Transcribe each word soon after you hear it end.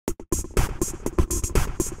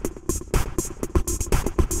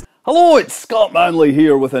Hello, it's Scott Manley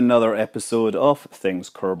here with another episode of Things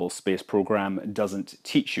Kerbal Space Program Doesn't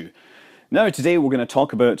Teach You. Now, today we're going to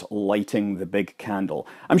talk about lighting the big candle.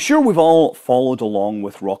 I'm sure we've all followed along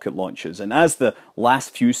with rocket launches, and as the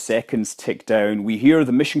last few seconds tick down, we hear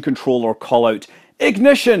the mission controller call out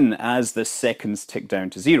ignition as the seconds tick down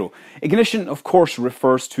to zero. Ignition, of course,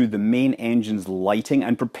 refers to the main engine's lighting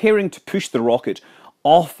and preparing to push the rocket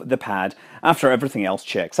off the pad after everything else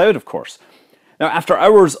checks out, of course. Now, after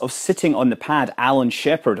hours of sitting on the pad, Alan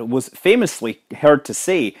Shepard was famously heard to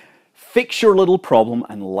say, "Fix your little problem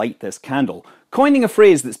and light this candle," coining a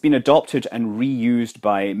phrase that's been adopted and reused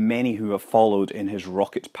by many who have followed in his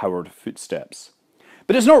rocket-powered footsteps.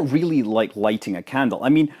 But it's not really like lighting a candle. I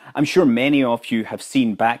mean, I'm sure many of you have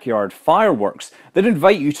seen backyard fireworks that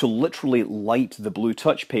invite you to literally light the blue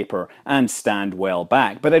touch paper and stand well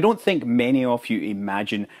back, but I don't think many of you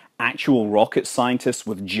imagine actual rocket scientists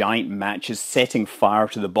with giant matches setting fire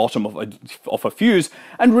to the bottom of a fuse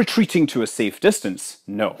and retreating to a safe distance.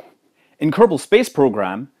 No. In Kerbal Space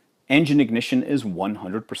Program, engine ignition is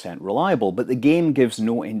 100% reliable, but the game gives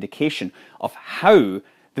no indication of how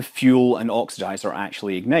the fuel and oxidizer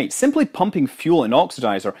actually ignite. Simply pumping fuel and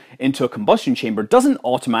oxidizer into a combustion chamber doesn't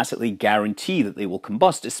automatically guarantee that they will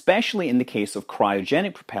combust, especially in the case of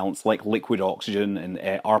cryogenic propellants like liquid oxygen and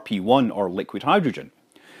RP1 or liquid hydrogen.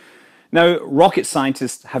 Now, rocket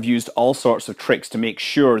scientists have used all sorts of tricks to make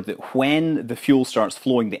sure that when the fuel starts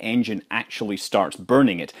flowing, the engine actually starts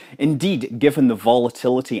burning it. Indeed, given the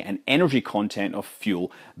volatility and energy content of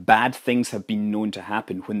fuel, bad things have been known to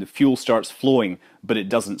happen when the fuel starts flowing, but it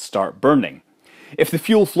doesn't start burning. If the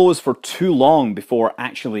fuel flows for too long before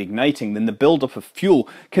actually igniting, then the buildup of fuel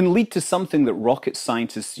can lead to something that rocket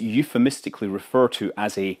scientists euphemistically refer to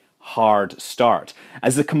as a hard start,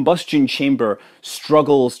 as the combustion chamber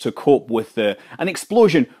struggles to cope with an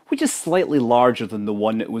explosion which is slightly larger than the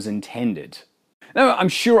one that was intended. Now, I'm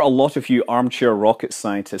sure a lot of you armchair rocket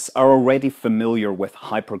scientists are already familiar with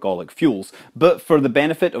hypergolic fuels, but for the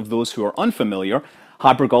benefit of those who are unfamiliar,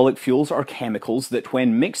 hypergolic fuels are chemicals that,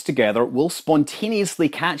 when mixed together, will spontaneously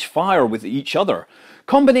catch fire with each other.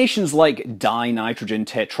 Combinations like dinitrogen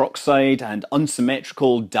tetroxide and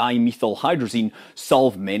unsymmetrical dimethylhydrazine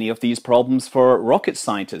solve many of these problems for rocket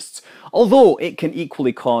scientists, although it can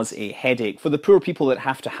equally cause a headache for the poor people that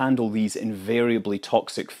have to handle these invariably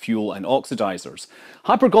toxic fuel and oxidizers.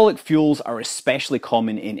 Hypergolic fuels are especially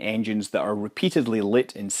common in engines that are repeatedly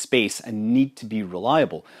lit in space and need to be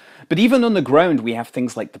reliable. But even on the ground, we have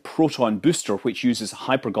things like the Proton booster, which uses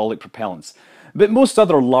hypergolic propellants. But most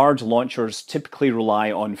other large launchers typically rely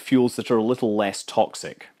on fuels that are a little less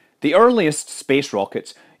toxic. The earliest space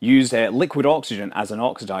rockets used liquid oxygen as an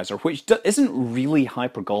oxidizer, which isn't really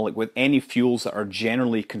hypergolic with any fuels that are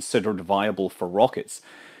generally considered viable for rockets.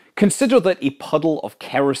 Consider that a puddle of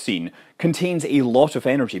kerosene contains a lot of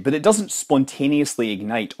energy, but it doesn't spontaneously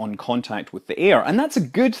ignite on contact with the air, and that's a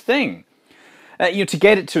good thing. To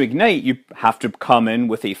get it to ignite, you have to come in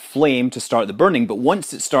with a flame to start the burning, but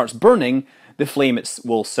once it starts burning, the flame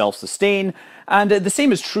will self-sustain, and the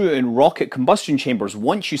same is true in rocket combustion chambers.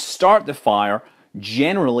 Once you start the fire,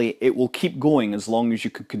 generally it will keep going as long as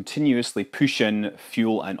you can continuously push in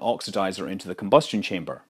fuel and oxidizer into the combustion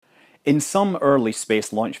chamber. In some early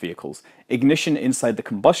space launch vehicles, ignition inside the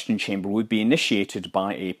combustion chamber would be initiated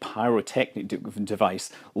by a pyrotechnic device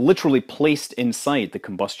literally placed inside the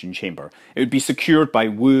combustion chamber. It would be secured by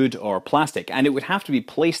wood or plastic, and it would have to be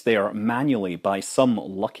placed there manually by some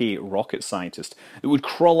lucky rocket scientist that would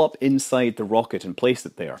crawl up inside the rocket and place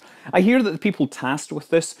it there. I hear that the people tasked with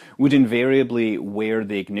this would invariably wear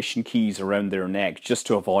the ignition keys around their neck just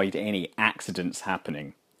to avoid any accidents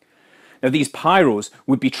happening. Now, these pyros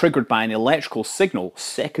would be triggered by an electrical signal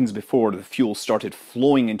seconds before the fuel started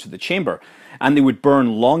flowing into the chamber, and they would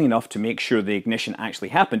burn long enough to make sure the ignition actually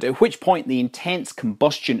happened, at which point the intense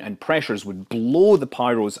combustion and pressures would blow the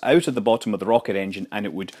pyros out of the bottom of the rocket engine and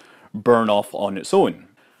it would burn off on its own.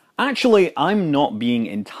 Actually, I'm not being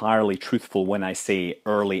entirely truthful when I say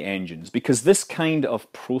early engines, because this kind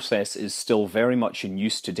of process is still very much in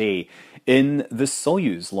use today in the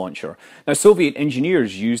Soyuz launcher. Now, Soviet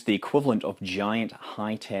engineers used the equivalent of giant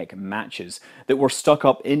high-tech matches that were stuck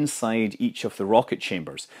up inside each of the rocket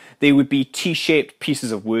chambers. They would be T-shaped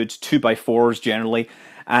pieces of wood, 2x4s generally,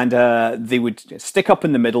 and they would stick up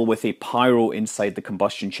in the middle with a pyro inside the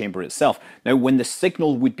combustion chamber itself. Now, when the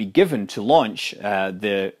signal would be given to launch,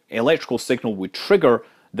 the electrical signal would trigger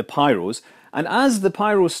the pyros, and as the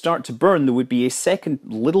pyros start to burn, there would be a second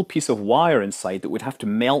little piece of wire inside that would have to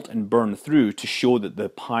melt and burn through to show that the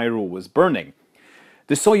pyro was burning.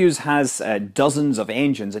 The Soyuz has dozens of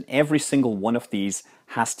engines, and every single one of these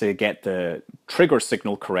has to get the trigger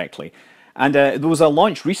signal correctly. And there was a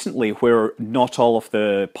launch recently where not all of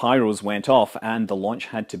the pyros went off and the launch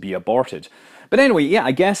had to be aborted. But anyway, yeah,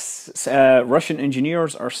 I guess Russian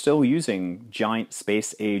engineers are still using giant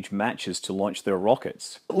space-age matches to launch their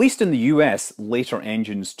rockets. At least in the US, later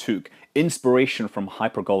engines took inspiration from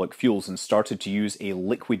hypergolic fuels and started to use a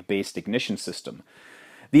liquid-based ignition system.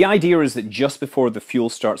 The idea is that just before the fuel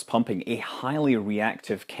starts pumping, a highly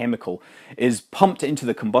reactive chemical is pumped into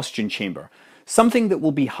the combustion chamber, something that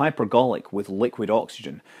will be hypergolic with liquid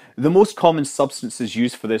oxygen. The most common substances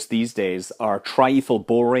used for this these days are triethyl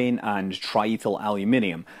borane and triethyl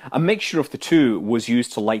aluminium. A mixture of the two was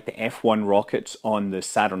used to light the F-1 rocket on the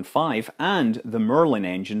Saturn V and the Merlin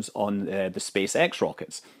engines on the SpaceX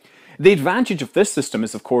rockets. The advantage of this system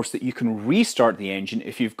is, of course, that you can restart the engine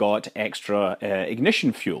if you've got extra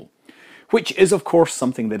ignition fuel, which is, of course,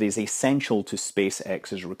 something that is essential to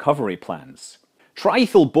SpaceX's recovery plans.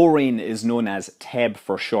 Triethyl borane is known as TEB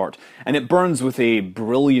for short, and it burns with a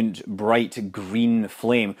brilliant, bright green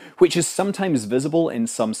flame, which is sometimes visible in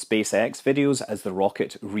some SpaceX videos as the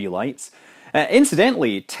rocket relights.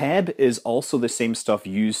 Incidentally, TEB is also the same stuff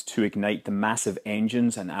used to ignite the massive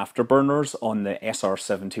engines and afterburners on the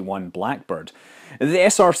SR-71 Blackbird. The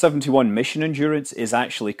SR-71 mission endurance is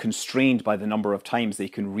actually constrained by the number of times they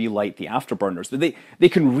can relight the afterburners. But they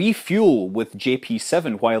can refuel with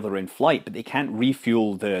JP-7 while they're in flight, but they can't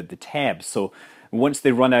refuel the TEB. So once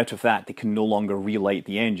they run out of that, they can no longer relight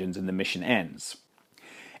the engines and the mission ends.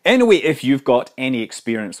 Anyway, if you've got any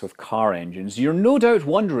experience with car engines, you're no doubt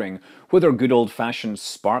wondering whether good old-fashioned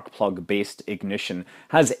spark plug-based ignition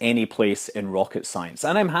has any place in rocket science.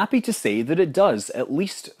 And I'm happy to say that it does, at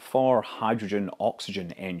least for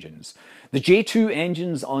hydrogen-oxygen engines. The J2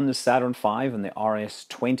 engines on the Saturn V and the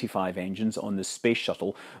RS-25 engines on the Space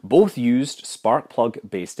Shuttle both used spark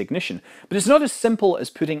plug-based ignition. But it's not as simple as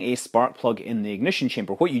putting a spark plug in the ignition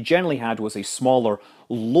chamber. What you generally had was a smaller,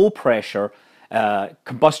 low-pressure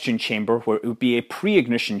combustion chamber, where it would be a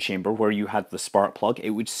pre-ignition chamber where you had the spark plug.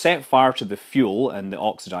 It would set fire to the fuel and the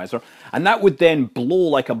oxidizer, and that would then blow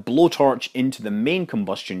like a blowtorch into the main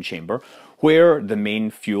combustion chamber where the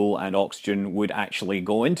main fuel and oxygen would actually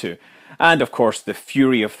go into. And of course the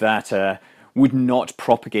fury of that would not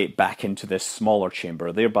propagate back into this smaller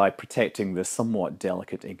chamber, thereby protecting the somewhat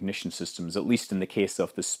delicate ignition systems, at least in the case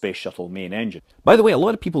of the Space Shuttle main engine. By the way, a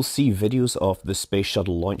lot of people see videos of the Space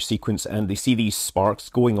Shuttle launch sequence and they see these sparks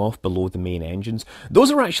going off below the main engines.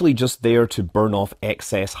 Those are actually just there to burn off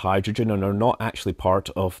excess hydrogen and are not actually part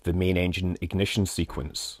of the main engine ignition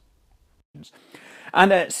sequence.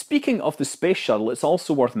 And speaking of the Space Shuttle, it's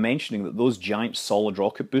also worth mentioning that those giant solid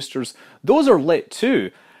rocket boosters, those are lit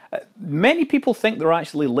too. Many people think they're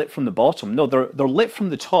actually lit from the bottom. No, they're lit from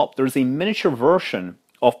the top. There's a miniature version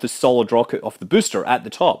of the solid rocket, of the booster at the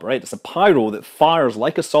top, right? It's a pyro that fires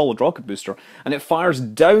like a solid rocket booster, and it fires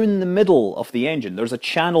down the middle of the engine. There's a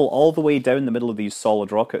channel all the way down the middle of these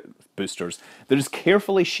solid rocket boosters that is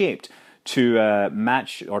carefully shaped to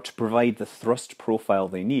match or to provide the thrust profile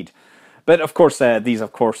they need. But of course, these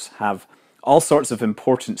of course have all sorts of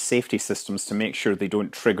important safety systems to make sure they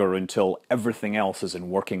don't trigger until everything else is in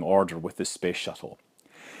working order with the Space Shuttle.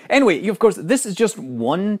 Anyway, of course, this is just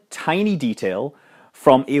one tiny detail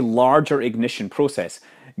from a larger ignition process.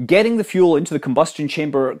 Getting the fuel into the combustion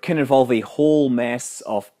chamber can involve a whole mess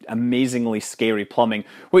of amazingly scary plumbing,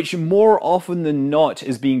 which more often than not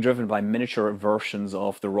is being driven by miniature versions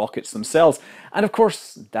of the rockets themselves. And of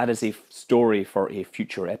course, that is a story for a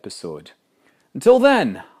future episode. Until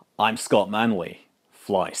then, I'm Scott Manley.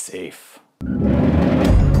 Fly safe.